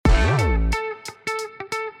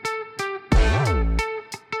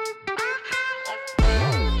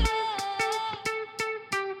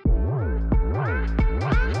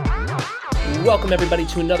Welcome, everybody,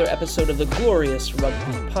 to another episode of the Glorious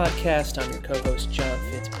Rugby Podcast. I'm your co-host, John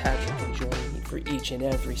Fitzpatrick, and joining me for each and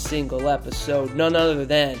every single episode, none other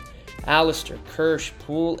than Alistair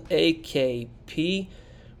Kirschpool, AKP.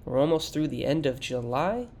 We're almost through the end of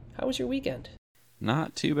July. How was your weekend?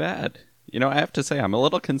 Not too bad. You know, I have to say, I'm a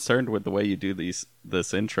little concerned with the way you do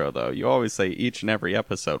this intro, though. You always say each and every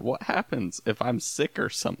episode, what happens if I'm sick or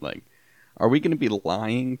something? Are we going to be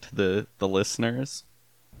lying to the listeners?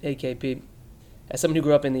 AKP, as someone who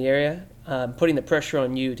grew up in the area, putting the pressure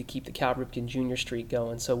on you to keep the Cal Ripken Jr. streak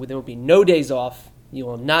going. So there will be no days off. You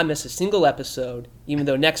will not miss a single episode, even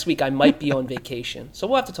though next week I might be on vacation. So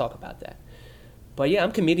we'll have to talk about that. But yeah,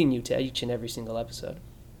 I'm committing you to each and every single episode.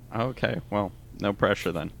 Okay, well, no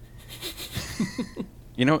pressure then.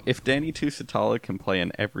 You know, if Danny Tusitala can play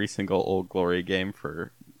in every single Old Glory game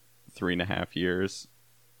for 3.5 years,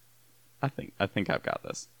 I think I've got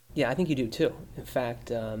this. Yeah, I think you do too. In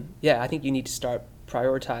fact, I think you need to start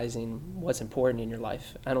prioritizing what's important in your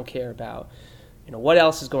life. I don't care about, what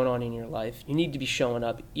else is going on in your life. You need to be showing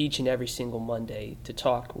up each and every single Monday to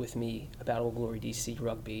talk with me about Old Glory DC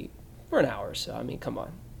rugby for an hour or so. I mean, come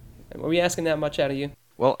on. Were we asking that much out of you?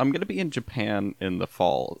 Well, I'm going to be in Japan in the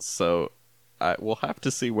fall, so we'll have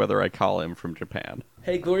to see whether I call him from Japan.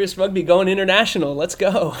 Hey, Glorious Rugby going international. Let's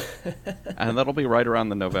go. And that'll be right around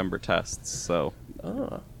the November tests, so...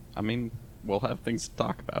 I mean, we'll have things to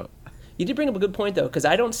talk about. You did bring up a good point, though, because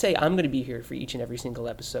I don't say I'm going to be here for each and every single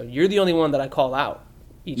episode. You're the only one that I call out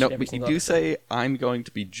each and every single episode. No, but you do say I'm going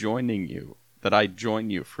to be joining you, that I join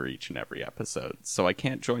you for each and every episode. So I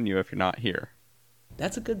can't join you if you're not here.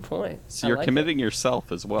 That's a good point. So you're committing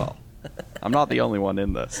yourself as well. I'm not the only one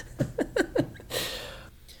in this.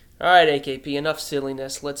 All right, AKP, enough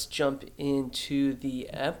silliness. Let's jump into the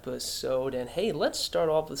episode. And hey, let's start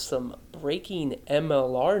off with some breaking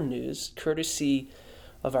MLR news, courtesy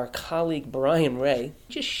of our colleague Brian Ray.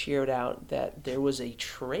 He just shared out that there was a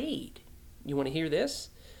trade. You want to hear this?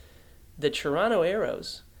 The Toronto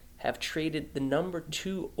Arrows have traded the number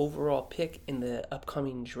 2 overall pick in the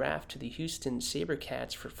upcoming draft to the Houston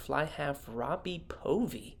SaberCats for fly half Robbie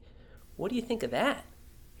Povey. What do you think of that?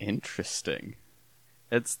 Interesting.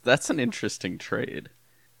 That's an interesting trade.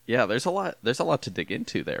 Yeah, there's a lot to dig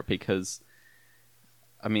into there because,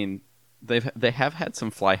 I mean, they have had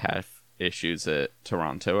some fly half issues at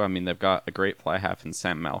Toronto. I mean, they've got a great fly half in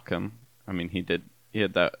Sam Malcolm. I mean, he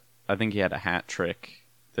had that. I think he had a hat trick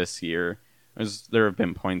this year. There have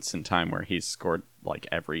been points in time where he's scored like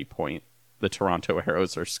every point the Toronto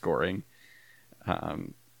Arrows are scoring,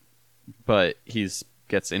 but he's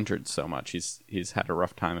gets injured so much. He's had a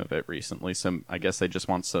rough time of it recently, so I guess they just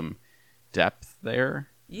want some depth there.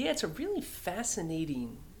 Yeah, it's a really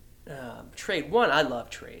fascinating trade. One, I love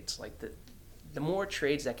trades. Like the more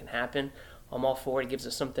trades that can happen, I'm all for it. It gives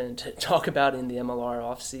us something to talk about in the MLR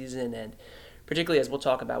offseason, and particularly as we'll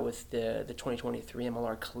talk about with the 2023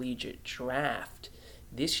 MLR Collegiate Draft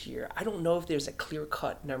this year. I don't know if there's a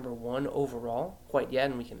clear-cut number 1 overall quite yet,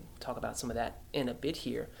 and we can talk about some of that in a bit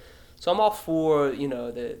here. So I'm all for,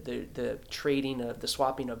 the trading of the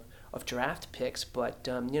swapping of draft picks, but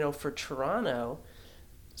for Toronto,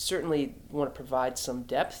 certainly want to provide some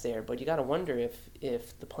depth there. But you got to wonder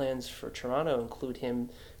if the plans for Toronto include him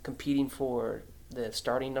competing for the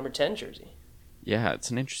starting number 10 jersey. Yeah, it's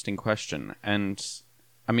an interesting question, and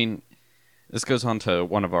I mean, this goes on to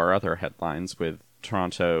one of our other headlines with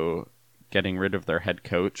Toronto getting rid of their head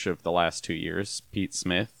coach of the last 2 years, Pete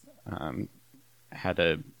Smith.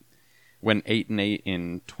 Went 8-8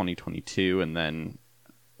 in 2022, and then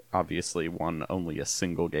obviously won only a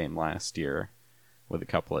single game last year with a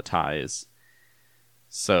couple of ties.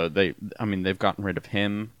 So they've gotten rid of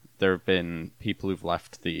him. There have been people who've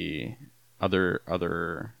left the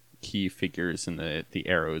other key figures in the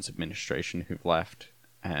Arrows administration who've left,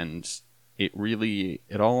 and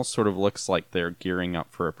it all sort of looks like they're gearing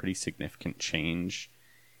up for a pretty significant change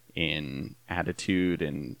in attitude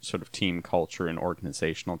and sort of team culture and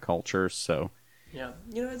organizational culture. So yeah,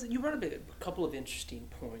 you brought up a couple of interesting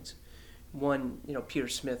points. One, Peter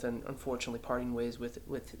Smith, unfortunately parting ways with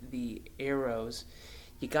the Arrows.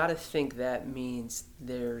 You got to think that means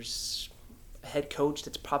there's a head coach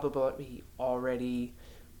that's probably already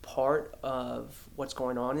part of what's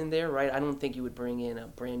going on in there, right? I don't think you would bring in a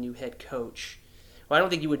brand new head coach. Well, I don't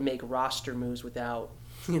think you would make roster moves without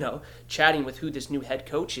chatting with who this new head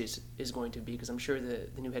coach is going to be, because I'm sure the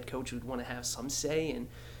new head coach would want to have some say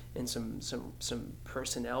in some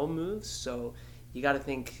personnel moves. So you got to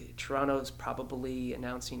think Toronto's probably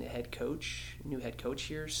announcing a new head coach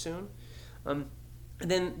here soon. And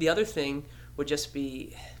then the other thing would just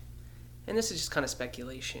be, and this is just kind of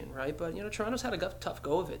speculation, right? But Toronto's had a tough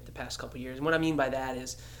go of it the past couple of years. And what I mean by that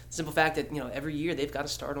is the simple fact that every year they've got to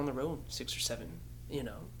start on the road 6 or 7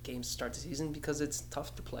 games to start the season because it's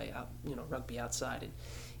tough to play out rugby outside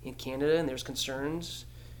in Canada, and there's concerns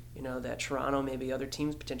that Toronto, maybe other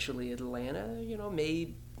teams, potentially Atlanta,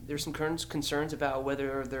 there's some concerns about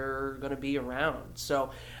whether they're going to be around.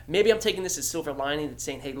 So maybe I'm taking this as silver lining that's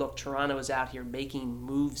saying, hey, look, Toronto is out here making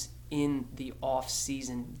moves in the off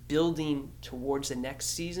season, building towards the next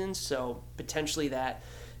season. So potentially that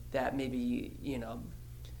maybe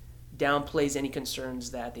downplays any concerns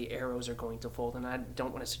that the Arrows are going to fold. And I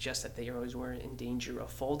don't want to suggest that the Arrows were in danger of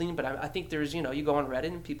folding, but I think there's you go on Reddit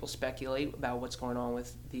and people speculate about what's going on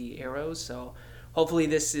with the Arrows. So hopefully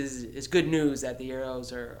this is good news that the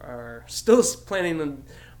Arrows are still planning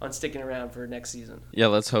on sticking around for next season. Yeah,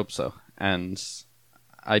 let's hope so. And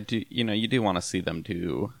I do, you do want to see them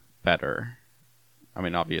do better. I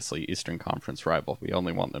mean, obviously, Eastern Conference rival. We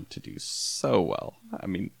only want them to do so well. I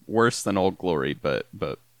mean, worse than Old Glory, but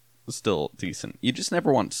still decent. You just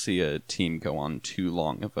never want to see a team go on too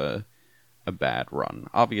long of a bad run.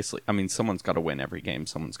 Obviously, I mean, someone's got to win every game.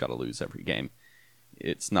 Someone's got to lose every game.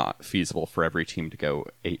 It's not feasible for every team to go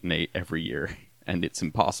 8-8 every year, and it's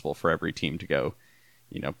impossible for every team to go,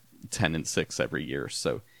 10-6 every year.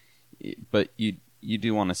 So, but you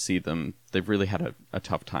do want to see them. They've really had a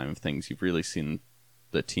tough time of things. You've really seen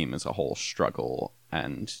the team as a whole struggle,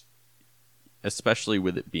 and especially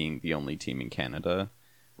with it being the only team in Canada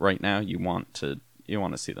right now, you want to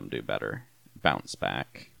see them do better, bounce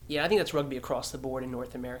back. Yeah, I think that's rugby across the board in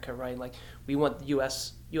North America, right? Like, we want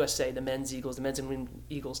the USA, the men's Eagles, the men's and women's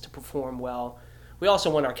Eagles to perform well. We also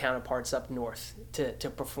want our counterparts up north to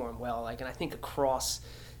perform well. Like, and I think across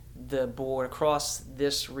the board, across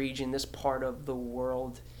this region, this part of the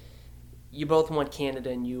world, you both want Canada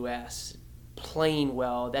and US playing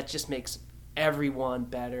well. That just makes everyone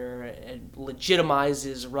better and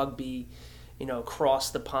legitimizes rugby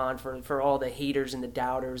across the pond for all the haters and the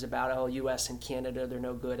doubters about, U.S. and Canada, they're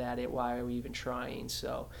no good at it. Why are we even trying?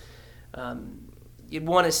 So you'd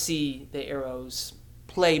want to see the Arrows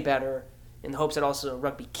play better in the hopes that also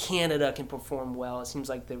Rugby Canada can perform well. It seems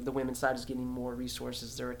like the women's side is getting more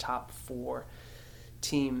resources. They're a top 4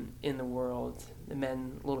 team in the world. The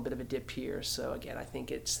men, a little bit of a dip here. So, again, I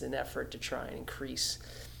think it's an effort to try and increase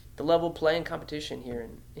the level of play and competition here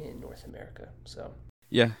in North America. So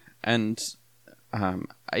yeah, and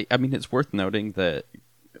I mean, it's worth noting that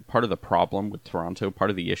part of the problem with Toronto, part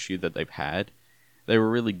of the issue that they've had, they were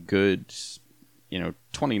really good,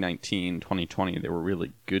 2019, 2020, they were a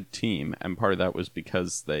really good team, and part of that was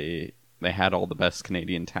because they had all the best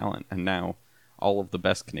Canadian talent, and now all of the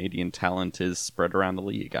best Canadian talent is spread around the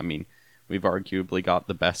league. I mean, we've arguably got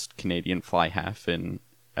the best Canadian fly half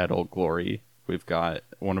at Old Glory. We've got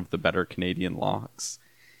one of the better Canadian locks.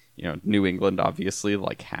 New England, obviously,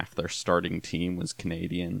 like half their starting team was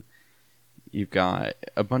Canadian. You've got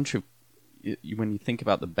a bunch of, when you think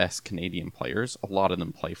about the best Canadian players, a lot of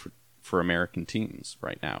them play for American teams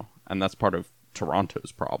right now. And that's part of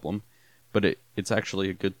Toronto's problem. But it's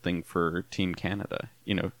actually a good thing for Team Canada.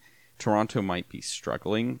 Toronto might be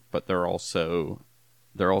struggling, but they're also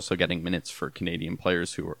getting minutes for Canadian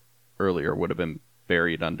players who earlier would have been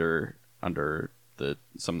buried under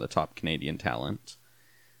some of the top Canadian talent.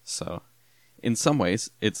 So, in some ways,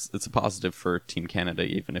 it's a positive for Team Canada,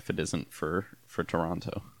 even if it isn't for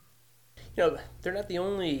Toronto. They're not the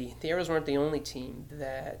Arrows weren't the only team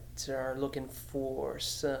that are looking for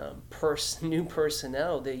some new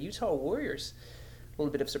personnel. The Utah Warriors, a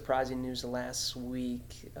little bit of surprising news last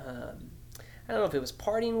week. I don't know if it was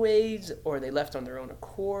parting ways or they left on their own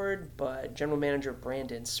accord, but general manager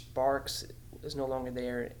Brandon Sparks is no longer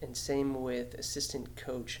there, and same with assistant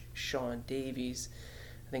coach Sean Davies.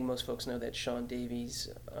 I think most folks know that Sean Davies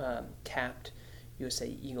capped USA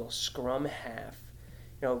Eagles scrum half.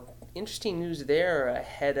 Interesting news there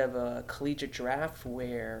ahead of a collegiate draft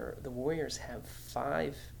where the Warriors have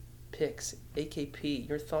 5 picks, AKP.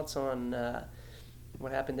 Your thoughts on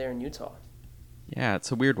what happened there in Utah? Yeah,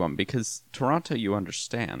 it's a weird one because Toronto, you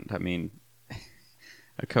understand. I mean,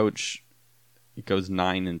 a coach goes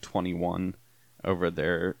 9-21 over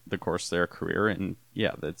the course of their career, and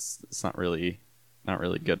yeah, it's not really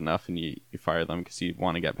good enough, and you fire them because you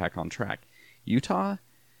want to get back on track. Utah,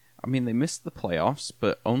 I mean, they missed the playoffs,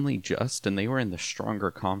 but only just, and they were in the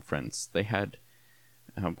stronger conference. They had,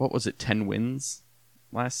 10 wins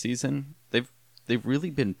last season? They've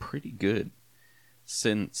really been pretty good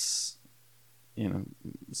since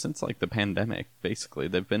like the pandemic, basically.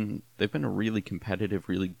 They've been a really competitive,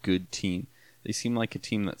 really good team. They seem like a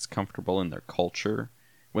team that's comfortable in their culture,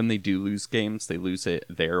 when they do lose games, they lose it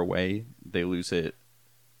their way. They lose it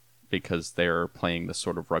because they're playing the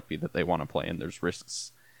sort of rugby that they want to play, and there's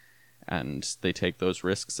risks. And they take those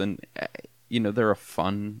risks, and, they're a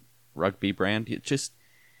fun rugby brand. It just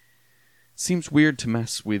seems weird to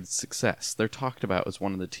mess with success. They're talked about as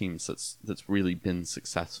one of the teams that's really been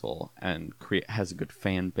successful and has a good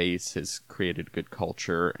fan base, has created good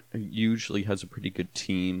culture, usually has a pretty good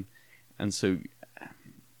team. And so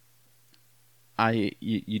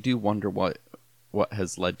you do wonder what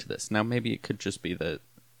has led to this. Now, maybe it could just be that,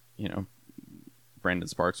 Brandon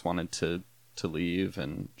Sparks wanted to leave,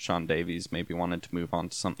 and Sean Davies maybe wanted to move on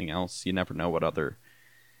to something else. You never know what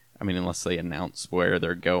unless they announce where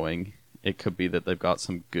they're going, it could be that they've got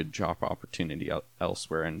some good job opportunity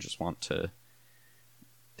elsewhere and just want to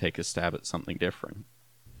take a stab at something different.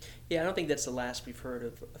 Yeah, I don't think that's the last we've heard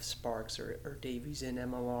of Sparks or Davies in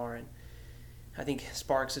MLR, and I think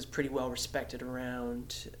Sparks is pretty well respected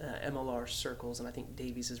around MLR circles, and I think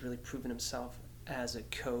Davies has really proven himself as a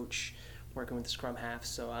coach working with the scrum half,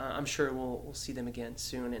 so I'm sure we'll see them again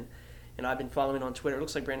soon. And I've been following on Twitter. It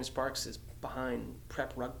looks like Brandon Sparks is behind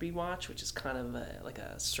Prep Rugby Watch, which is kind of like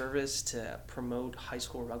a service to promote high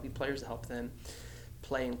school rugby players to help them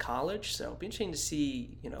play in college. So it'll be interesting to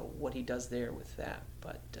see what he does there with that.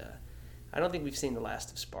 But I don't think we've seen the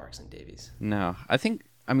last of Sparks and Davies. No,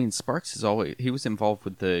 Sparks he was involved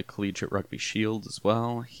with the Collegiate Rugby Shield as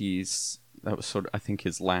well. That was sort of, I think,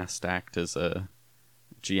 his last act as a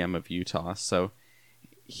GM of Utah. So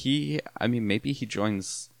maybe he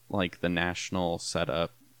joins like the national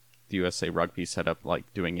setup, the USA Rugby setup,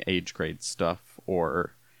 like doing age grade stuff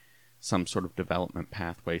or some sort of development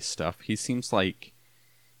pathway stuff. He seems like,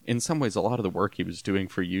 in some ways, a lot of the work he was doing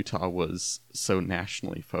for Utah was so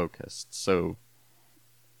nationally focused, so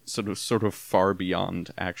sort of far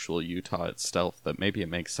beyond actual Utah itself, that maybe it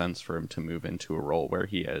makes sense for him to move into a role where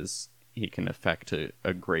he can affect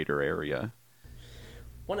a greater area.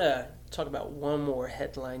 I want to talk about one more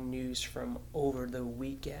headline news from over the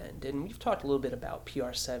weekend, and we've talked a little bit about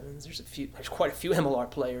PR7s. There's quite a few MLR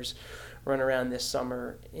players running around this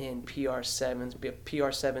summer in PR7s.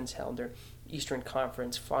 PR7s held their Eastern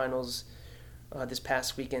Conference Finals this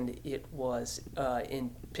past weekend. It was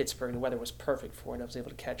in Pittsburgh. The weather was perfect for it. I was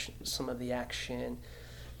able to catch some of the action.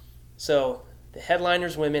 So the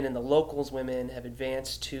headliners women and the locals women have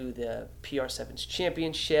advanced to the PR7's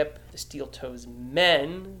championship. The Steel Toes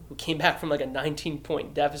men, who came back from like a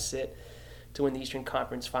 19-point deficit to win the Eastern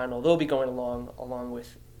Conference Final, they'll be going along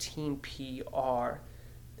with Team PR.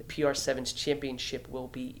 The PR7's championship will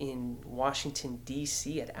be in Washington,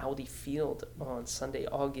 D.C. at Audi Field on Sunday,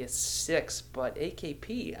 August 6th. But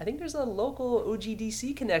AKP, I think there's a local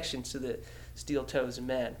OGDC connection to the Steel Toes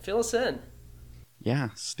men. Fill us in. Yeah,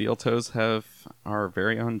 Steel Toes have our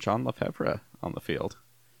very own John Lefebvre on the field,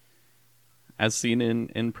 as seen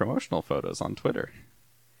in promotional photos on Twitter.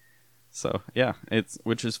 So yeah,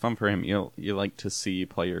 which is fun for him. You like to see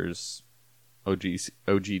players,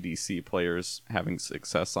 OGDC players, having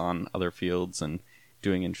success on other fields and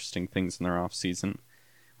doing interesting things in their off season.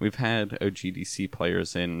 We've had OGDC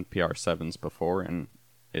players in PR7s before, and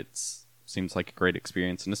it seems like a great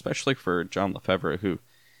experience, and especially for John Lefebvre, who,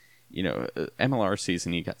 MLR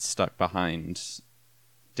season, he got stuck behind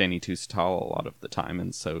Danny Tusitala a lot of the time,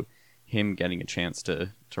 and so him getting a chance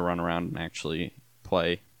to run around and actually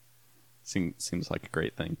play seems like a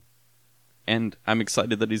great thing. And I'm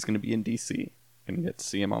excited that he's going to be in DC and get to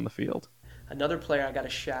see him on the field. Another player I got to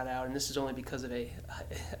shout out, and this is only because of a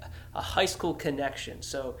high school connection.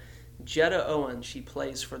 So Jetta Owen, she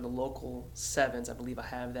plays for the local Sevens. I believe I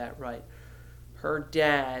have that right. Her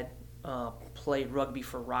dad played rugby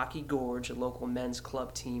for Rocky Gorge, a local men's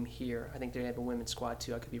club team here. I think they have a women's squad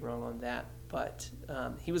too. I could be wrong on that. But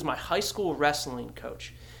he was my high school wrestling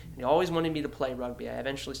coach. And he always wanted me to play rugby. I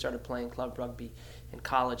eventually started playing club rugby in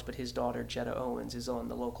college, but his daughter, Jetta Owens, is on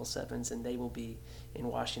the local Sevens, and they will be in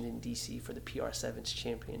Washington, D.C. for the PR Sevens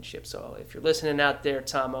Championship. So if you're listening out there,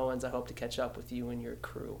 Tom Owens, I hope to catch up with you and your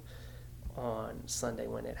crew on Sunday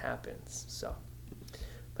when it happens. So,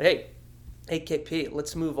 but hey, AKP,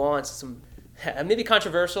 let's move on to some maybe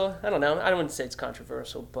controversial. I don't know. I don't want to say it's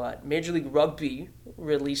controversial, but Major League Rugby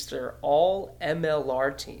released their all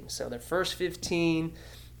MLR team. So their first 15,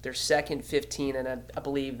 their second 15, and I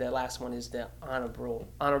believe the last one is the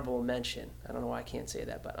honorable mention. I don't know why I can't say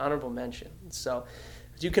that, but honorable mention. So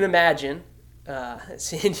as you can imagine,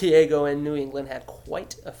 San Diego and New England had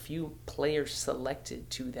quite a few players selected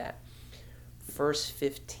to that first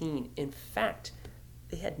 15. In fact,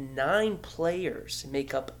 they had 9 players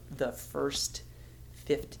make up the first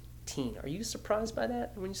 15. Are you surprised by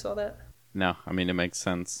that when you saw that? No, I mean, it makes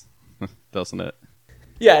sense, doesn't it?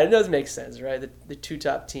 Yeah, it does make sense, right? The two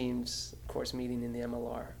top teams, of course, meeting in the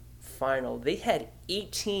MLR final. They had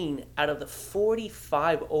 18 out of the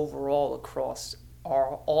 45 overall across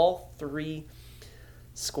all three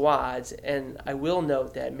squads. And I will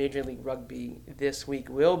note that Major League Rugby this week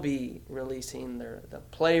will be releasing the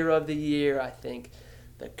player of the year, I think,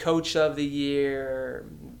 the coach of the year,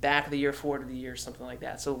 back of the year, forward of the year, something like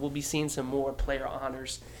that. So we'll be seeing some more player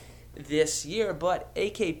honors this year. But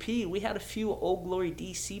AKP, we had a few Old Glory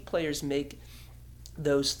DC players make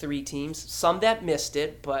those three teams. Some that missed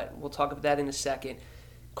it, but we'll talk about that in a second.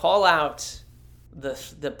 Call out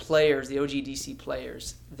the players, the OGDC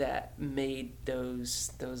players that made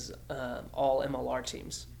those all MLR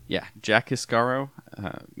teams. Yeah, Jack Iscaro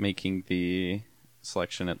making the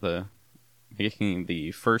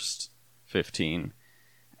first 15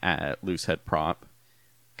 at Loosehead Prop.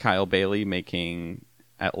 Kyle Bailey making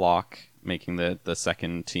at lock, making the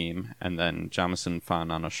second team, and then Jamison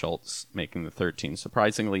Fan Anna Schultz making the third team.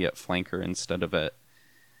 Surprisingly at flanker instead of at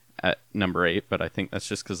number 8, but I think that's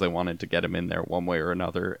just because they wanted to get him in there one way or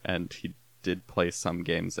another, and he did play some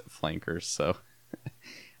games at flankers, so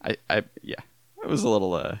it was a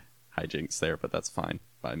little hijinks there, but that's fine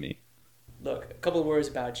by me. Look, a couple of words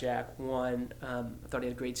about Jack. One, I thought he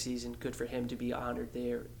had a great season. Good for him to be honored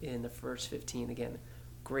there in the first 15 again.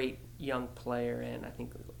 Great young player, and I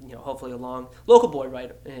think hopefully a long local boy,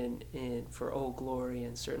 right, in for Old Glory,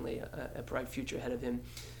 and certainly a bright future ahead of him.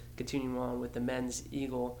 Continuing on with the men's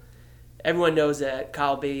Eagle, everyone knows that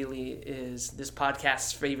Kyle Bailey is this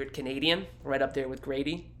podcast's favorite Canadian, right up there with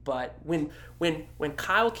Grady. But when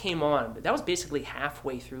Kyle came on, that was basically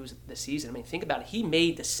halfway through the season. I mean, think about it. He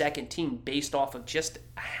made the second team based off of just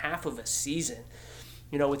half of a season.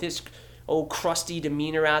 With his old crusty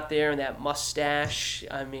demeanor out there and that mustache.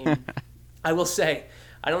 I mean, I will say,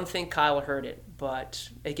 I don't think Kyle heard it, but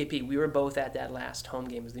AKP, we were both at that last home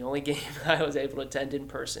game. It was the only game I was able to attend in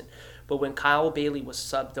person. But when Kyle Bailey was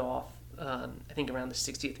subbed off, I think around the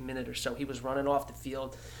 60th minute or so, he was running off the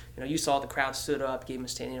field. You saw the crowd stood up, gave him a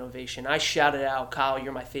standing ovation. I shouted out, "Kyle,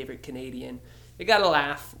 you're my favorite Canadian." It got a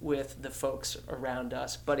laugh with the folks around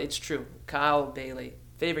us, but it's true. Kyle Bailey,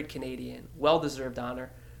 favorite Canadian, well-deserved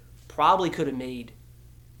honor. Probably could have made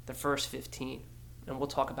the first 15, and we'll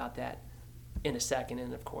talk about that in a second.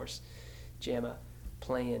 And of course, Jamma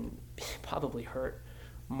playing probably hurt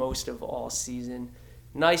most of all season.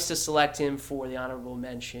 Nice to select him for the honorable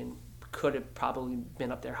mention. Could have probably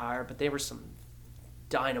been up there higher, but they were some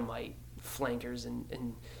dynamite flankers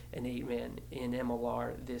and 8-man in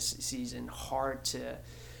MLR this season. Hard to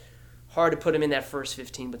put him in that first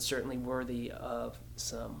 15, but certainly worthy of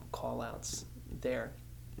some call-outs there.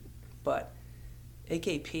 But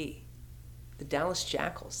AKP, the Dallas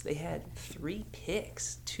Jackals, they had 3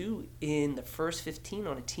 picks, 2 in the first 15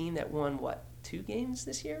 on a team that won, 2 games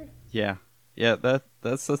this year? Yeah,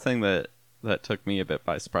 that's the thing that took me a bit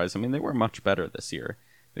by surprise. I mean, they were much better this year.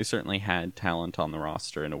 They certainly had talent on the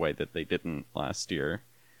roster in a way that they didn't last year.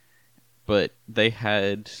 But they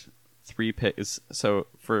had 3 picks. So,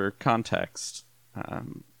 for context,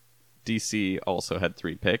 DC also had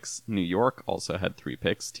 3 picks. New York also had 3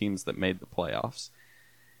 picks, teams that made the playoffs.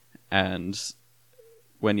 And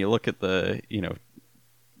when you look at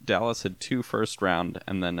Dallas had 2 first round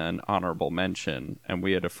and then an honorable mention, and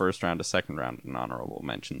we had a first round, a second round, and an honorable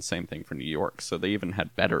mention. Same thing for New York. So they even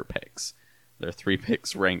had better picks. Their 3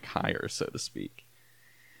 picks rank higher, so to speak.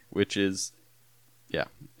 Which is,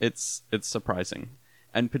 it's surprising.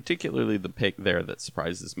 And particularly the pick there that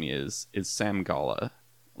surprises me is Sam Gala.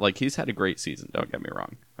 Like, he's had a great season, don't get me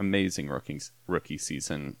wrong. Amazing rookie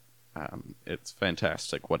season. It's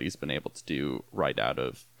fantastic what he's been able to do right out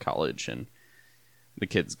of college and the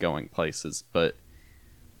kid's going places. But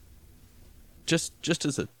just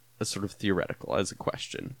as a sort of theoretical, as a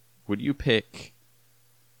question, would you pick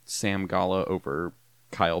Sam Gala over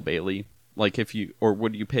Kyle Bailey? Like,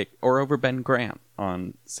 would you pick, or over Ben Grant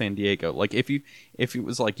on San Diego? Like, if it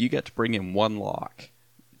was like you get to bring in one lock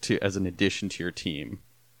as an addition to your team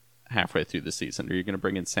halfway through the season, are you going to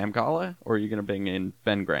bring in Sam Gala, or are you going to bring in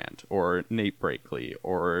Ben Grant or Nate Brakely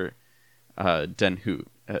or Den Hoot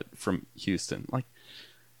from Houston? Like,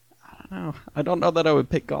 I don't know that I would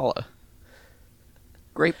pick Gala.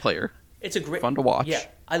 Great player. It's fun to watch. Yeah,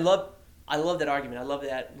 I love that argument. I love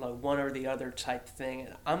that one or the other type thing.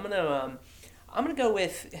 I'm gonna go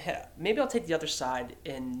with, maybe I'll take the other side,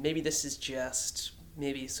 and maybe this is just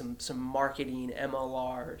maybe some marketing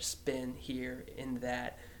MLR spin here, in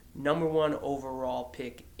that number 1 overall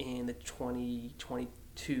pick in the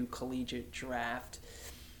 2022 collegiate draft,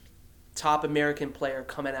 top American player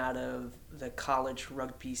coming out of the college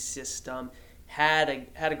rugby system, had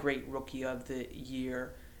a great rookie of the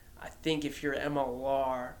year. I think if you're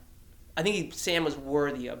MLR, I think Sam was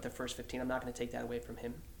worthy of the first 15. I'm not going to take that away from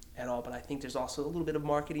him at all, but I think there's also a little bit of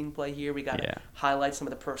marketing play here. We got to highlight some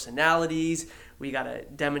of the personalities. We got to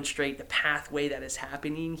demonstrate the pathway that is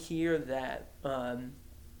happening here.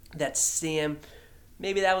 That Sam,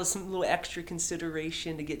 maybe that was some little extra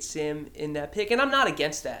consideration to get Sam in that pick, and I'm not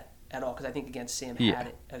against that at all because I think again Sam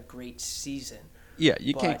had a great season. Yeah,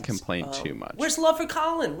 you can't complain too much. Where's the love for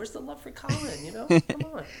Colin? Where's the love for Colin? You know,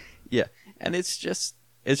 come on. Yeah, and it's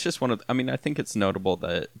just one of. I mean, I think it's notable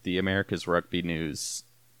that the America's Rugby News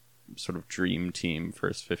sort of dream team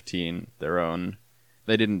first 15, their own.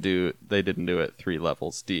 They didn't do it 3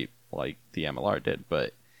 levels deep like the MLR did,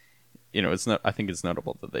 but I think it's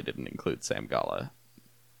notable that they didn't include Sam Gala,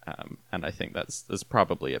 and I think that's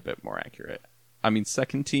probably a bit more accurate. I mean,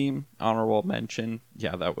 second team honorable mention,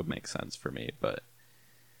 yeah, that would make sense for me, but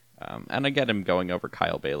and I get him going over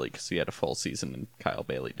Kyle Bailey because he had a full season and Kyle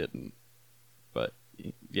Bailey didn't. But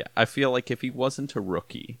yeah, I feel like if he wasn't a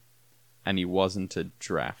rookie and he wasn't a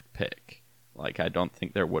draft pick, like I don't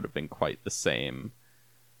think there would have been quite the same.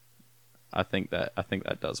 I think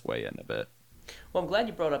that does weigh in a bit. Well, I'm glad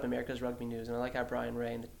you brought up America's Rugby News, and I like how Brian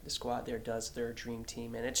Ray and the squad there does their dream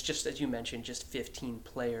team, and it's just, as you mentioned, just 15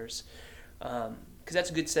 players. Because that's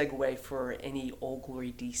a good segue for any Old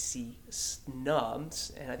Glory DC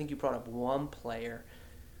snubs, and I think you brought up one player.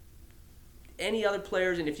 Any other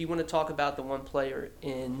players, and if you want to talk about the one player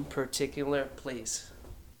in particular, please.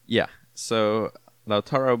 Yeah, so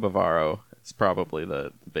Lautaro Bavaro is probably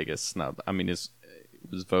the biggest snub. I mean, he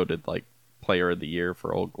was voted like Player of the Year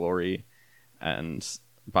for Old Glory, and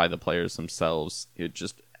by the players themselves, he was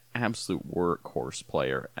just absolute workhorse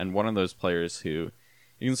player, and one of those players who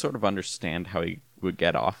you can sort of understand how he would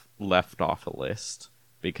get left off a list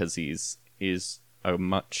because he's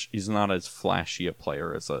not as flashy a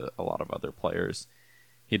player as a lot of other players.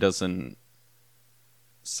 He doesn't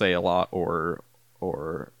say a lot or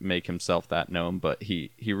make himself that known, but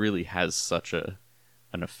he really has such an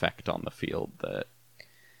effect on the field that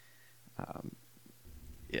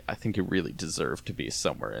I think he really deserved to be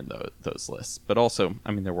somewhere in those lists. But also,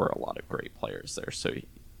 I mean, there were a lot of great players there, so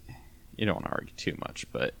you don't want to argue too much,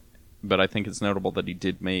 but I think it's notable that he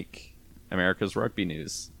did make America's Rugby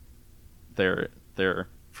News their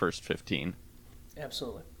first 15.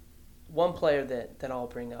 Absolutely. One player that I'll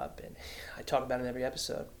bring up, and I talk about in every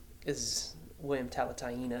episode, is William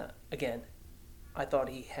Talataina. Again, I thought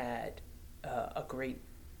he had a great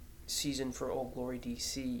season for Old Glory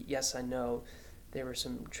DC. Yes, I know there were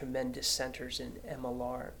some tremendous centers in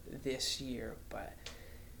MLR this year, but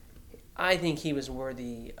I think he was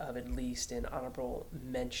worthy of at least an honorable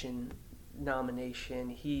mention nomination.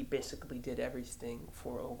 He basically did everything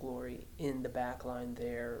for Old Glory in the back line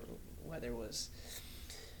there, whether it was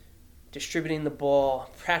distributing the ball,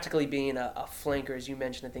 practically being a flanker, as you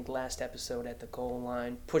mentioned, I think, last episode at the goal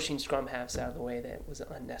line, pushing scrum halves out of the way that was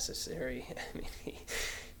unnecessary. I mean,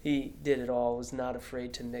 he did it all, was not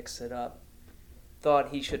afraid to mix it up. Thought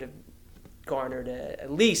he should have garnered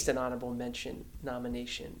at least an honorable mention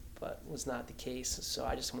nomination, but was not the case. So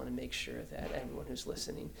I just want to make sure that everyone who's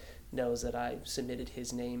listening knows that I submitted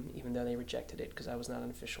his name, even though they rejected it because I was not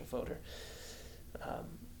an official voter. I'm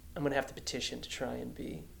going to have to petition to try and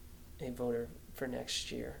be a voter for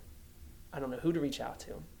next year. I don't know who to reach out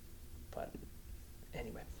to, but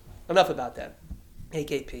anyway, enough about that.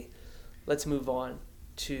 AKP, let's move on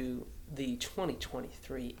to the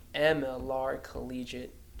 2023 MLR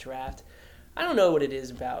Collegiate Draft. I don't know what it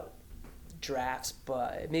is about drafts,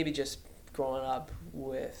 but maybe just growing up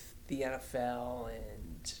with the NFL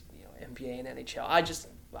and NBA and NHL.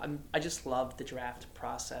 I just love the draft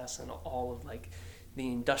process and all of like the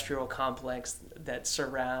industrial complex that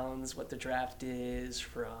surrounds what the draft is,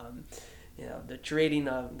 from the grading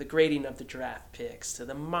of the draft picks to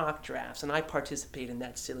the mock drafts, and I participate in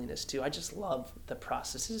that silliness too. I just love the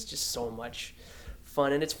process. It's just so much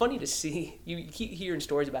fun, and it's funny to see. You keep hearing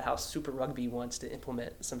stories about how Super Rugby wants to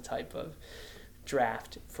implement some type of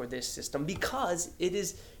draft for this system because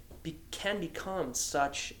it can become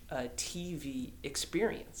such a TV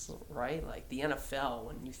experience, right? Like the NFL,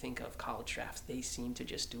 when you think of college drafts, they seem to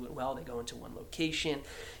just do it well. They go into one location.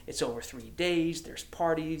 It's over 3 days. There's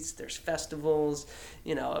parties. There's festivals.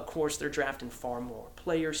 Of course, they're drafting far more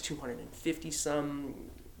players, 250-some.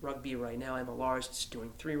 Rugby right now, MLR is just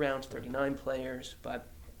doing 3 rounds, 39 players. But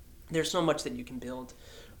there's so much that you can build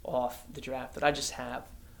off the draft that I just have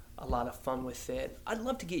a lot of fun with it. I'd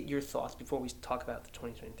love to get your thoughts before we talk about the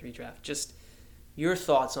 2023 draft. Just your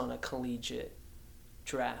thoughts on a collegiate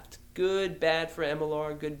draft? Good, bad for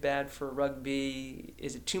MLR, good, bad for rugby?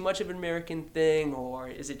 Is it too much of an American thing, or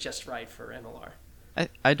is it just right for MLR?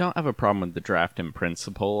 I don't have a problem with the draft in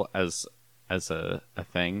principle as a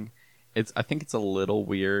thing. I think it's a little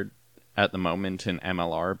weird at the moment in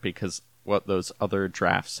MLR because what those other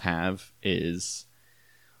drafts have is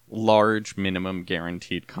large minimum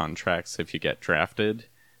guaranteed contracts if you get drafted.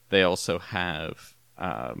 They also have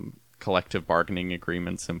collective bargaining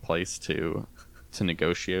agreements in place to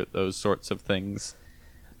negotiate those sorts of things.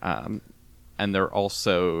 And there's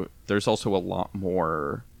also a lot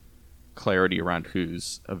more clarity around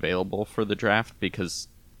who's available for the draft because,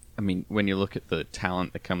 I mean, when you look at the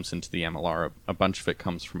talent that comes into the MLR, a bunch of it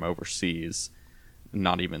comes from overseas,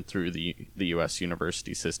 not even through the U.S.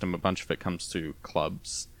 university system. A bunch of it comes through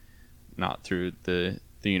clubs, not through the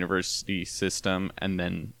university system. And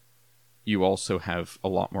then you also have a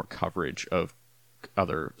lot more coverage of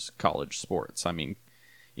other college sports. I mean,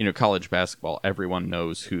 college basketball, everyone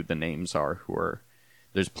knows who the names are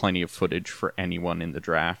there's plenty of footage for anyone in the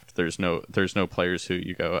draft. There's no players who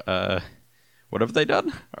you go, what have they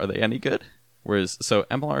done? Are they any good? So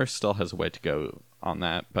MLR still has a way to go on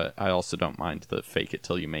that, but I also don't mind the fake it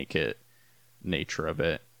till you make it nature of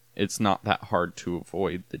it. It's not that hard to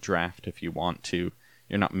avoid the draft if you want to.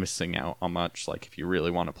 You're not missing out on much. Like if you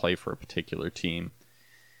really want to play for a particular team,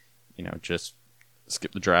 just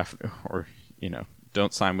skip the draft or,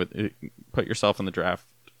 don't sign with, put yourself in the draft.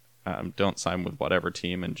 Don't sign with whatever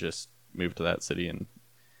team and just move to that city and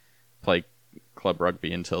play club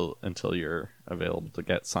rugby until you're available to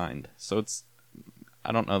get signed. So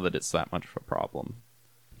I don't know that it's that much of a problem.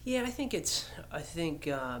 Yeah, I think if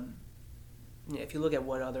you look at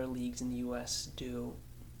what other leagues in the U.S. do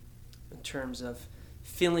in terms of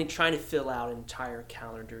trying to fill out an entire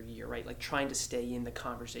calendar year, right? Like trying to stay in the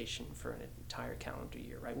conversation for an entire calendar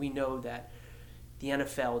year, right? We know that the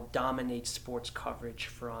NFL dominates sports coverage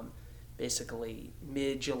from basically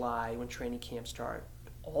mid-July when training camps start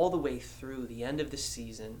all the way through the end of the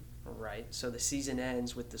season, right? So the season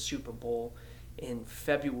ends with the Super Bowl in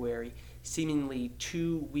February. Seemingly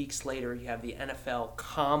 2 weeks later, you have the NFL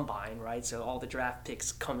Combine, right? So all the draft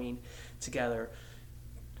picks coming together.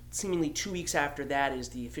 Seemingly 2 weeks after that is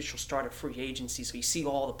the official start of free agency. So you see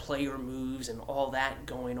all the player moves and all that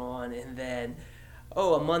going on. And then,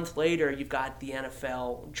 a month later, you've got the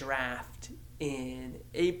NFL draft in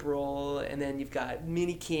April, and then you've got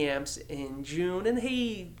mini camps in June, and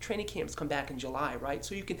hey, training camps come back in July, right?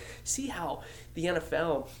 So you can see how the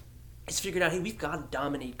NFL has figured out, hey, we've got to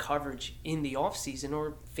dominate coverage in the offseason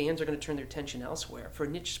or fans are going to turn their attention elsewhere. For a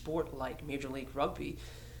niche sport like Major League Rugby,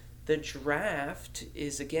 the draft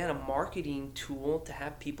is, again, a marketing tool to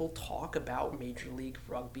have people talk about Major League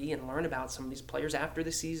Rugby and learn about some of these players after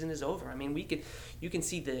the season is over. I mean, you can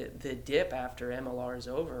see the dip after MLR is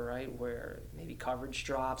over, right, where maybe coverage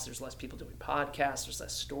drops, there's less people doing podcasts, there's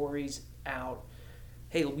less stories out.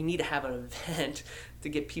 Hey, we need to have an event to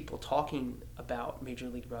get people talking about Major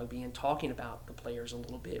League Rugby and talking about the players a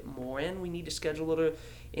little bit more, and we need to schedule it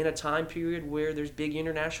in a time period where there's big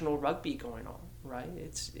international rugby going on. Right,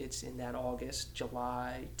 it's in that August,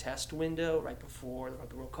 July test window, right before the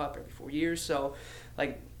Rugby World Cup every 4 years. So,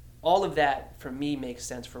 like, all of that for me makes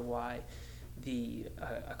sense for why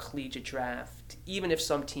a collegiate draft, even if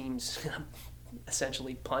some teams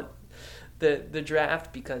essentially punt the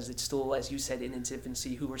draft because it's still, as you said, in its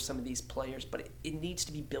infancy. Who are some of these players? But it needs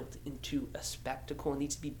to be built into a spectacle. It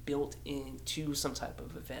needs to be built into some type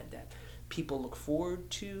of event that people look forward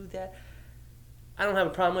to. That. I don't have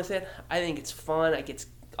a problem with it. I think it's fun. I get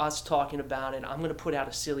us talking about it. I'm going to put out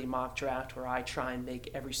a silly mock draft where I try and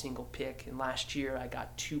make every single pick. And last year I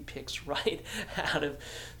got 2 picks right out of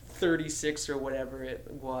 36 or whatever it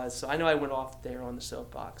was. So I know I went off there on the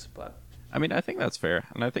soapbox, but I mean, I think that's fair.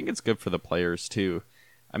 And I think it's good for the players too.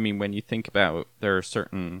 I mean, when you think about, there are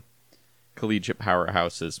certain collegiate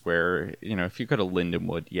powerhouses where, if you go to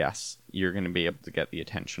Lindenwood, yes, you're going to be able to get the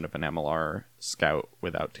attention of an MLR scout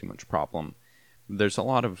without too much problem. There's a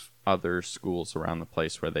lot of other schools around the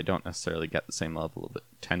place where they don't necessarily get the same level of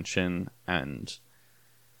attention, and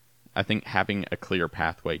I think having a clear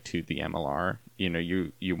pathway to the MLR,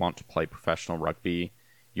 you want to play professional rugby,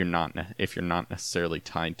 if you're not necessarily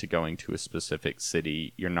tied to going to a specific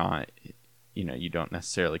city, you're not, you don't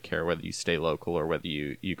necessarily care whether you stay local or whether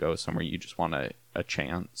you go somewhere, you just want a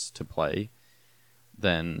chance to play,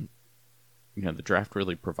 then, the draft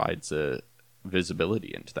really provides a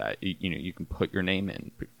visibility into that. You can put your name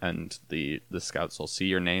in, and the scouts will see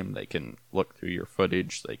your name. They can look through your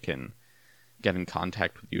footage. They can get in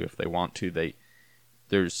contact with you if they want to.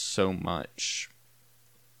 There's so much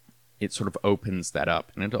it sort of opens that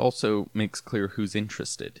up, and it also makes clear who's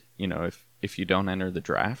interested. You know, if you don't enter the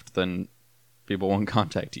draft, then people won't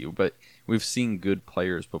contact you. But we've seen good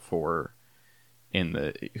players before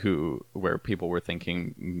where people were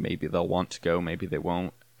thinking maybe they'll want to go, maybe they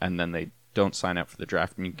won't, and then they don't sign up for the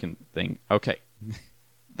draft, and you can think, okay,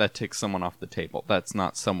 that takes someone off the table. That's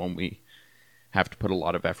not someone we have to put a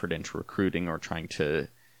lot of effort into recruiting or trying to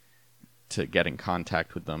get in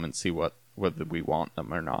contact with them and see whether we want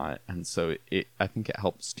them or not. And so I think it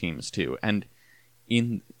helps teams too. And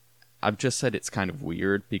I've just said it's kind of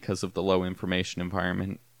weird because of the low information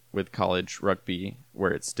environment with college rugby,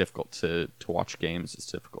 where it's difficult to watch games,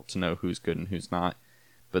 it's difficult to know who's good and who's not.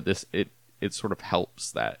 But it sort of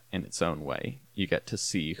helps that in its own way. You get to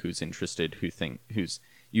see who's interested, who's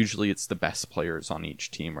usually it's the best players on each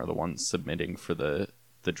team are the ones submitting for the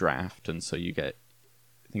draft, and so I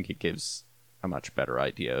think it gives a much better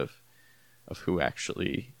idea of who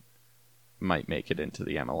actually might make it into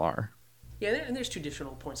the MLR. Yeah, and there's two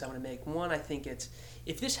additional points I want to make. One, I think it's,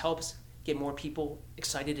 if this helps get more people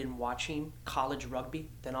excited in watching college rugby,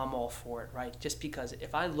 then I'm all for it, right? Just because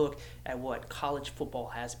if I look at what college football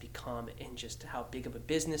has become and just how big of a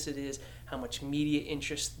business it is, how much media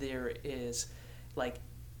interest there is, like,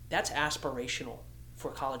 that's aspirational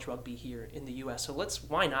for college rugby here in the U.S. So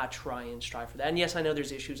why not try and strive for that? And yes, I know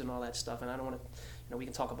there's issues and all that stuff, and I don't want to, we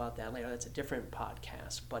can talk about that later. That's a different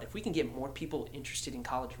podcast. But if we can get more people interested in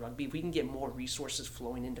college rugby, if we can get more resources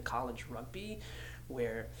flowing into college rugby,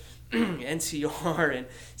 where NCR and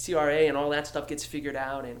CRA and all that stuff gets figured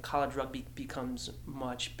out, and college rugby becomes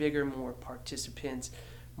much bigger, more participants,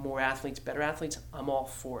 more athletes, better athletes, I'm all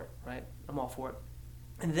for it, right? I'm all for it.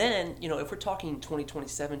 And then, if we're talking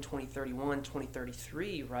 2027, 2031,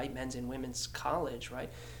 2033, right, men's and women's college,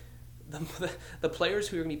 right, the players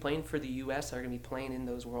who are going to be playing for the U.S. that are going to be playing in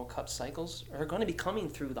those World Cup cycles are going to be coming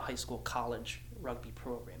through the high school college rugby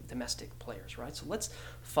program, domestic players, right? So let's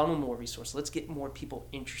funnel more resources. Let's get more people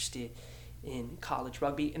interested in college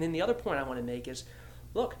rugby. And then the other point I want to make is,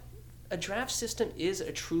 look, a draft system is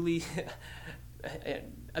a truly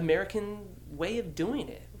American way of doing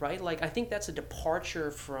it, right? Like, I think that's a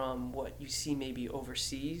departure from what you see maybe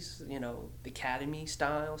overseas, the academy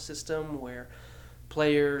style system where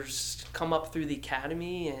players come up through the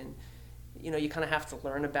academy and, you kind of have to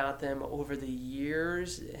learn about them over the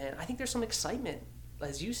years. And I think there's some excitement,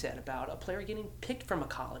 as you said, about a player getting picked from a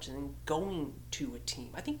college and then going to a team.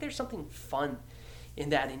 I think there's something fun in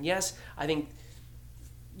that. And yes, I think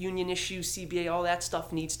union issues, CBA, all that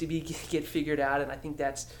stuff needs to get figured out, and I think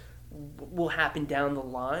that's will happen down the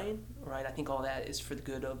line, right? I think all that is for the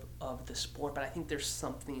good of the sport, but I think there's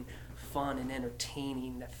something fun and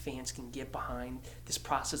entertaining that fans can get behind this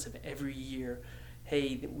process of every year.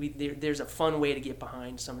 Hey, there's a fun way to get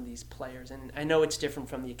behind some of these players, and I know it's different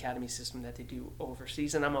from the academy system that they do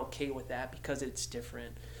overseas, and I'm okay with that because it's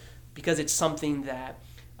different, because it's something that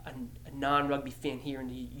a non-rugby fan here in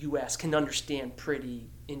the U.S. can understand pretty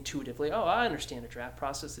intuitively. Oh, I understand a draft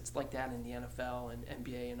process. It's like that in the NFL and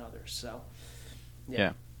NBA and others. So,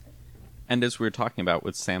 yeah. And as we were talking about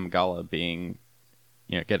with Sam Gala being,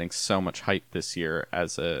 getting so much hype this year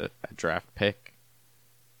as a draft pick,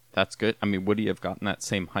 that's good. I mean, would he have gotten that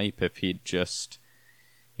same hype if he'd just,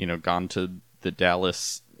 gone to the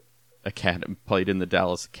Dallas Academy, played in the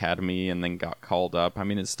Dallas Academy, and then got called up? I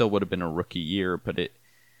mean, it still would have been a rookie year, but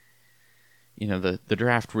the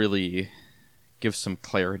draft really gives some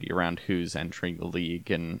clarity around who's entering the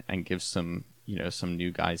league and gives some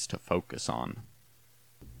new guys to focus on.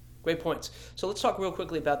 Great points. So let's talk real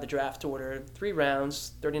quickly about the draft order. 3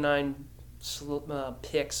 rounds, 39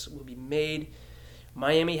 picks will be made.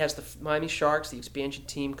 Miami has the Miami Sharks, the expansion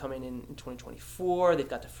team, coming in 2024. They've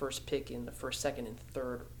got the first pick in the first, second, and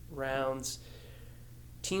third rounds.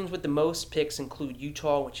 Teams with the most picks include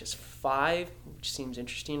Utah, which is 5, which seems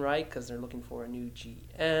interesting, right? Because they're looking for a new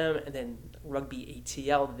GM. And then Rugby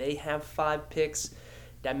ATL, they have 5 picks.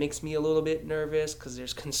 That makes me a little bit nervous because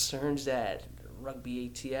there's concerns that Rugby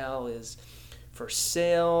ATL is for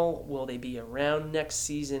sale. Will they be around next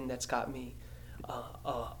season? That's got me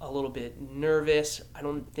a little bit nervous. I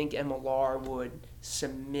don't think MLR would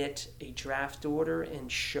submit a draft order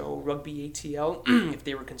and show Rugby ATL if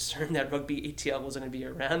they were concerned that Rugby ATL wasn't going to be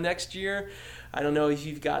around next year. I don't know if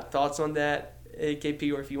you've got thoughts on that,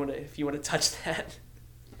 AKP, or if you want to touch that.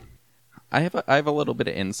 I have a little bit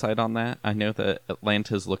of insight on that. I know that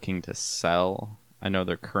Atlanta's looking to sell. I know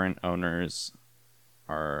their current owners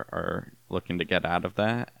are looking to get out of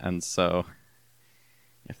that, and so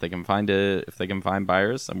if they can find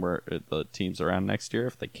buyers, then the team's around next year.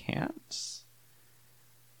 If they can't,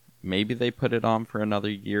 maybe they put it on for another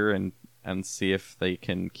year and and see if they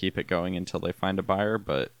can keep it going until they find a buyer,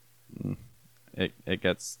 but it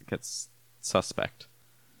gets suspect.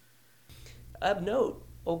 Of note,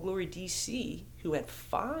 Old Glory DC, who had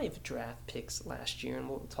 5 draft picks last year, and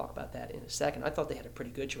we'll talk about that in a second. I thought they had a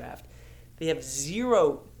pretty good draft. They have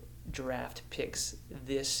 0 draft picks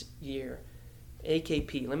this year.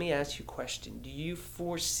 AKP, let me ask you a question. Do you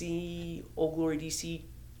foresee Old Glory DC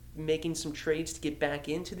making some trades to get back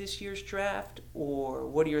into this year's draft, or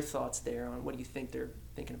what are your thoughts there on what do you think they're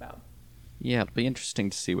thinking about? Yeah, it'll be interesting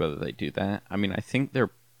to see whether they do that. I mean, I think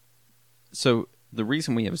they're... So the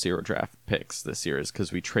reason we have 0 draft picks this year is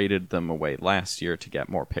because we traded them away last year to get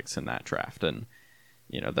more picks in that draft, and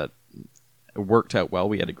that worked out well.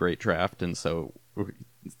 We had a great draft, and so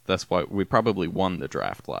that's why we probably won the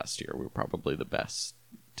draft last year. We were probably the best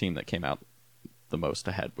team that came out the most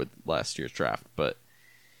ahead with last year's draft, but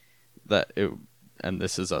and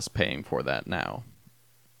this is us paying for that now.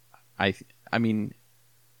 I mean,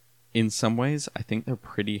 in some ways, I think they're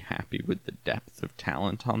pretty happy with the depth of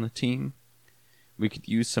talent on the team. We could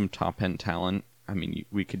use some top-end talent. I mean,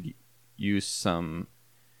 we could use some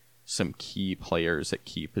key players at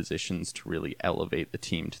key positions to really elevate the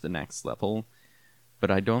team to the next level.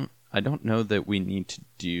 But I don't know that we need to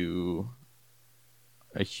do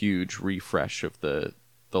a huge refresh of the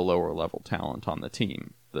lower level talent on the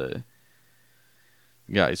team. The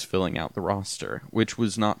guys filling out the roster, which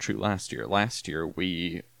was not true last year. Last year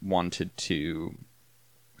we wanted to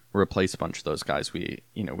replace a bunch of those guys. We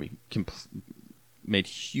made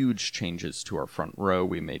huge changes to our front row.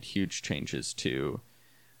 We made huge changes to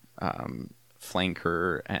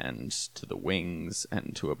flanker and to the wings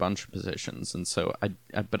and to a bunch of positions. And so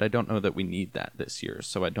but I don't know that we need that this year.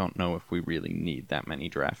 So I don't know if we really need that many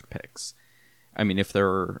draft picks. I mean, if there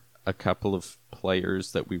are a couple of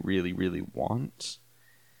players that we really, really want,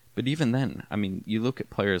 but even then, I mean, you look at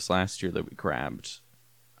players last year that we grabbed,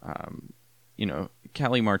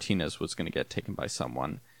 Cali Martinez was going to get taken by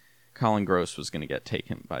someone. Colin Gross was going to get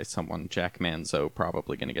taken by someone. Jack Manzo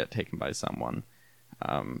probably going to get taken by someone.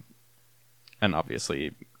 And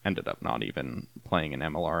obviously ended up not even playing in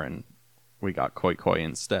MLR, and we got Koi Koi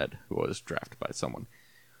instead, who was drafted by someone.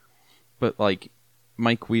 But like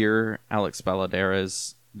Mike Weir, Alex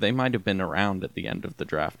Baladeras, they might have been around at the end of the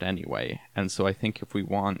draft anyway. And so I think if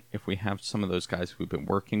we have some of those guys we've been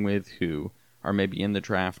working with who are maybe in the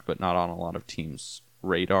draft but not on a lot of teams'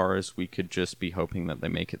 radars, we could just be hoping that they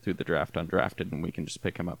make it through the draft undrafted and we can just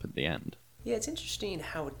pick them up at the end. Yeah, it's interesting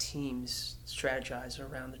how teams strategize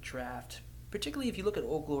around the draft, particularly if you look at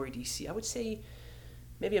Old Glory DC. I would say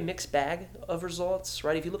maybe a mixed bag of results,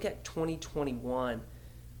 right? If you look at 2021,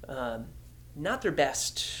 not their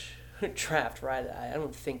best draft, right? I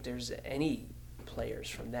don't think there's any players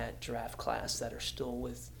from that draft class that are still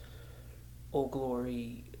with Old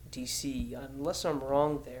Glory DC, unless I'm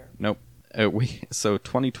wrong there. Nope. So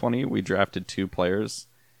 2020, we drafted 2 players.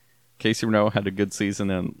 Casey Renault had a good season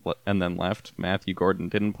and then left. Matthew Gordon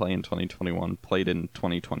didn't play in 2021, played in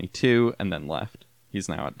 2022, and then left. He's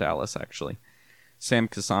now at Dallas, actually. Sam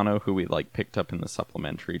Casano, who we picked up in the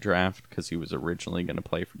supplementary draft because he was originally going to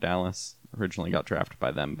play for Dallas. Originally got drafted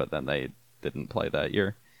by them, but then they didn't play that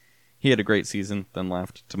year. He had a great season, then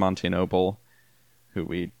left. DeMonte Noble, who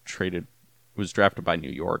we traded, was drafted by New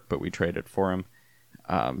York, but we traded for him.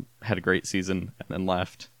 Had a great season and then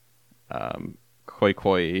left.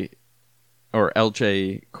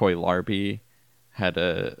 LJ Koi Larby had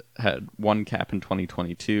 1 cap in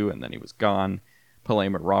 2022 and then he was gone.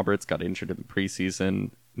 Palema Roberts got injured in the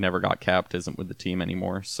preseason, never got capped, isn't with the team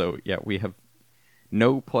anymore. So yeah, we have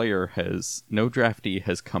no draftee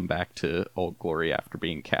has come back to Old Glory after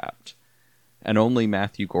being capped. And only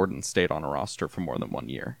Matthew Gordon stayed on a roster for more than 1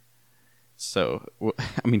 year. So,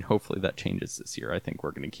 I mean, hopefully that changes this year. I think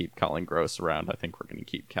we're going to keep Colin Gross around. I think we're going to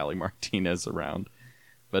keep Cali Martinez around.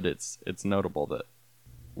 But it's notable that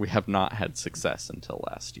we have not had success until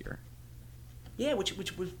last year. Yeah, which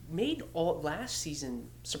made all last season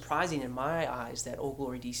surprising in my eyes that Old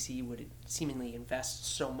Glory DC would seemingly invest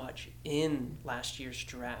so much in last year's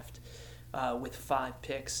draft with 5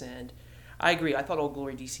 picks. And I agree. I thought Old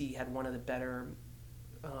Glory DC had one of the better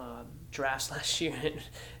drafts last year.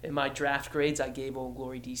 In my draft grades, I gave Old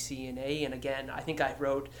Glory DC an A. And again, I think I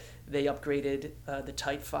wrote they upgraded the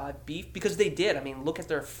Type 5 beef because they did. I mean, look at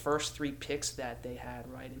their first 3 picks that they had,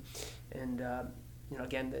 right? And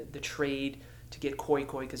again, the trade to get Koi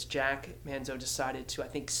Koi because Jack Manzo decided to, I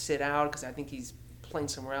think, sit out because I think he's playing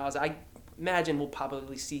somewhere else. I imagine we'll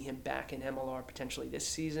probably see him back in MLR potentially this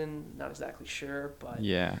season. Not exactly sure, but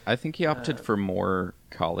yeah, I think he opted for more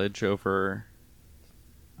college over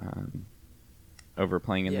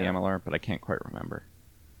playing in the MLR, but I can't quite remember.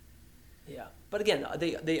 Yeah, but again,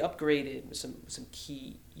 they upgraded some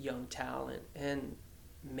key young talent and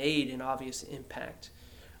made an obvious impact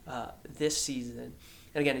this season.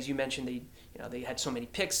 And again, as you mentioned, they had so many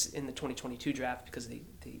picks in the 2022 draft because they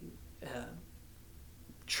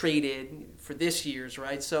traded for this year's,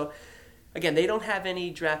 right? So again, they don't have any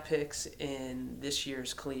draft picks in this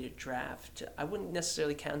year's collegiate draft. I wouldn't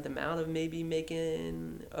necessarily count them out of maybe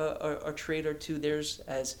making a trade or two.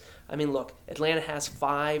 Look, Atlanta has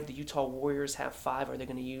 5. The Utah Warriors have 5. Are they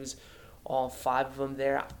going to use all 5 of them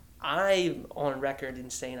there? I'm on record in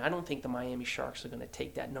saying I don't think the Miami Sharks are going to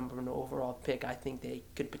take that number 1 overall pick. I think they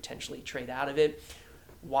could potentially trade out of it.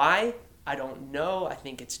 Why? I don't know. I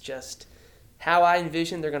think it's just how I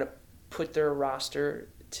envision they're going to put their roster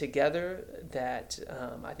together, that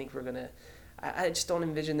I think we're going to – I just don't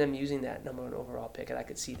envision them using that number 1 overall pick, and I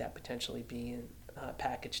could see that potentially being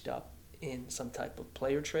packaged up in some type of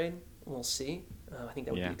player trade. We'll see. I think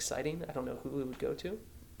that would be exciting. I don't know who it would go to,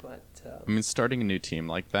 but starting a new team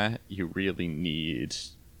like that, you really need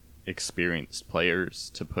experienced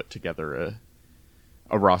players to put together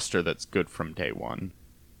a roster that's good from day one.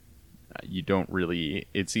 You don't really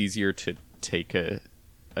 – it's easier to take a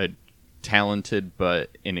talented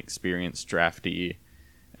but inexperienced draftee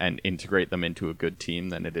and integrate them into a good team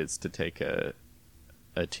than it is to take a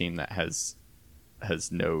team that has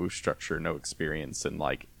no structure, no experience, and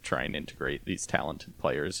like try and integrate these talented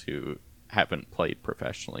players who haven't played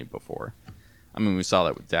professionally before. I mean, we saw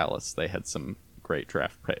that with Dallas. They had some great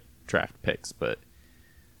draft picks, but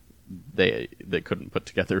they couldn't put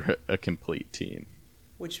together a complete team.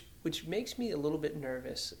 Which makes me a little bit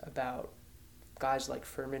nervous about guys like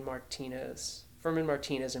Furman Martinez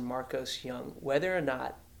and Marcos Young, whether or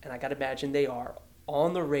not, and I got to imagine they are,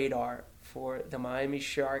 on the radar for the Miami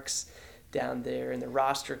Sharks down there in the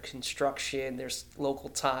roster construction. There's local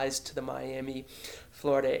ties to the Miami,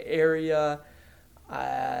 Florida area.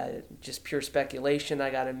 Just pure speculation, I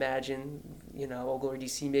got to imagine, Old Glory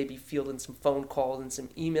DC may be fielding some phone calls and some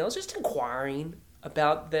emails just inquiring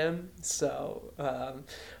about them. So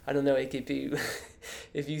I don't know, AKP,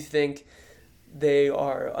 if you think they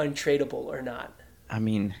are untradeable or not. I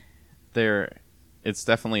mean, it's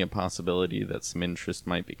definitely a possibility that some interest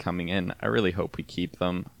might be coming in. I really hope we keep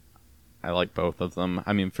them. I like both of them.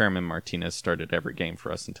 I mean, Furman Martinez started every game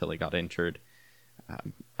for us until he got injured.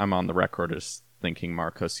 I'm on the record as thinking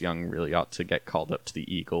Marcos Young really ought to get called up to the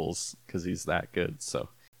Eagles because he's that good. So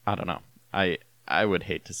I don't know. I would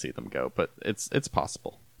hate to see them go, but it's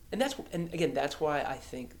possible. And that's why I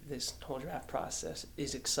think this whole draft process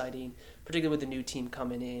is exciting, particularly with the new team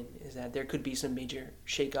coming in, is that there could be some major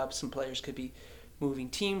shakeups. Some players could be moving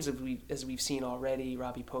teams, as we've seen already.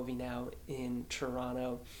 Robbie Povey now in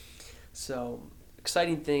Toronto. So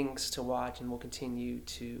exciting things to watch, and we'll continue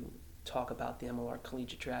to talk about the MLR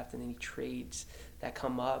Collegiate Draft and any trades that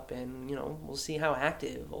come up. And, we'll see how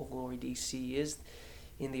active Old Glory DC is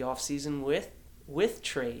in the offseason with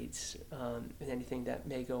trades and anything that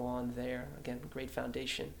may go on there. Again, great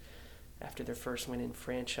foundation after their first win in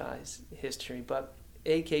franchise history. But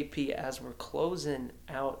AKP, as we're closing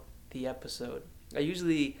out the episode, I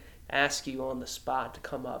usually ask you on the spot to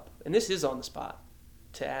come up, and this is on the spot,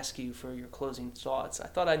 to ask you for your closing thoughts. I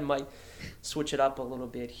thought I might switch it up a little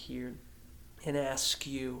bit here and ask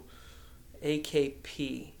you,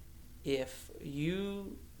 AKP, if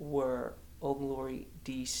you were Old Glory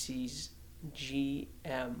DC's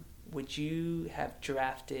GM, would you have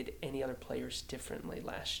drafted any other players differently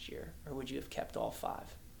last year, or would you have kept all 5? I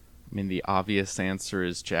mean, the obvious answer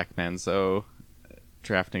is Jack Manzo,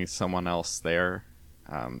 drafting someone else there.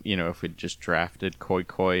 If we'd just drafted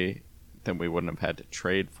Koi, then we wouldn't have had to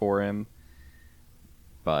trade for him.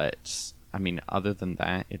 But, I mean, other than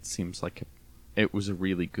that, it seems like it was a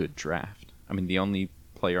really good draft. I mean, the only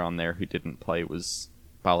player on there who didn't play was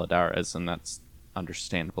Baladares, and that's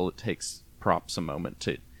understandable. It takes props a moment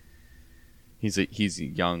to... He's a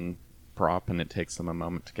young prop, and it takes him a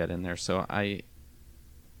moment to get in there. So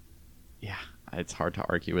it's hard to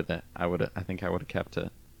argue with it. I think I would have kept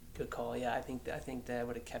it. Good call. Yeah, I think that I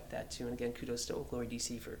would have kept that too. And again, kudos to Old Glory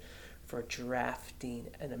DC for drafting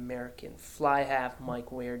an American fly half.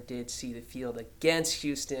 Mike Ware did see the field against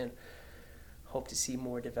Houston. Hope to see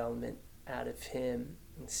more development out of him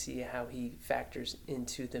and see how he factors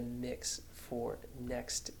into the mix for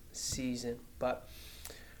next season. But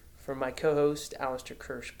for my co-host, Alistair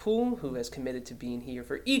Kirsch-Poole, who has committed to being here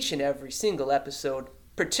for each and every single episode,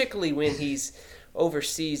 particularly when he's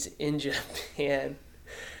overseas in Japan,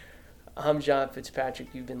 I'm John Fitzpatrick.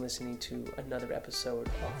 You've been listening to another episode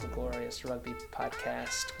of the Glorious Rugby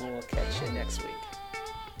Podcast. We'll catch you next week.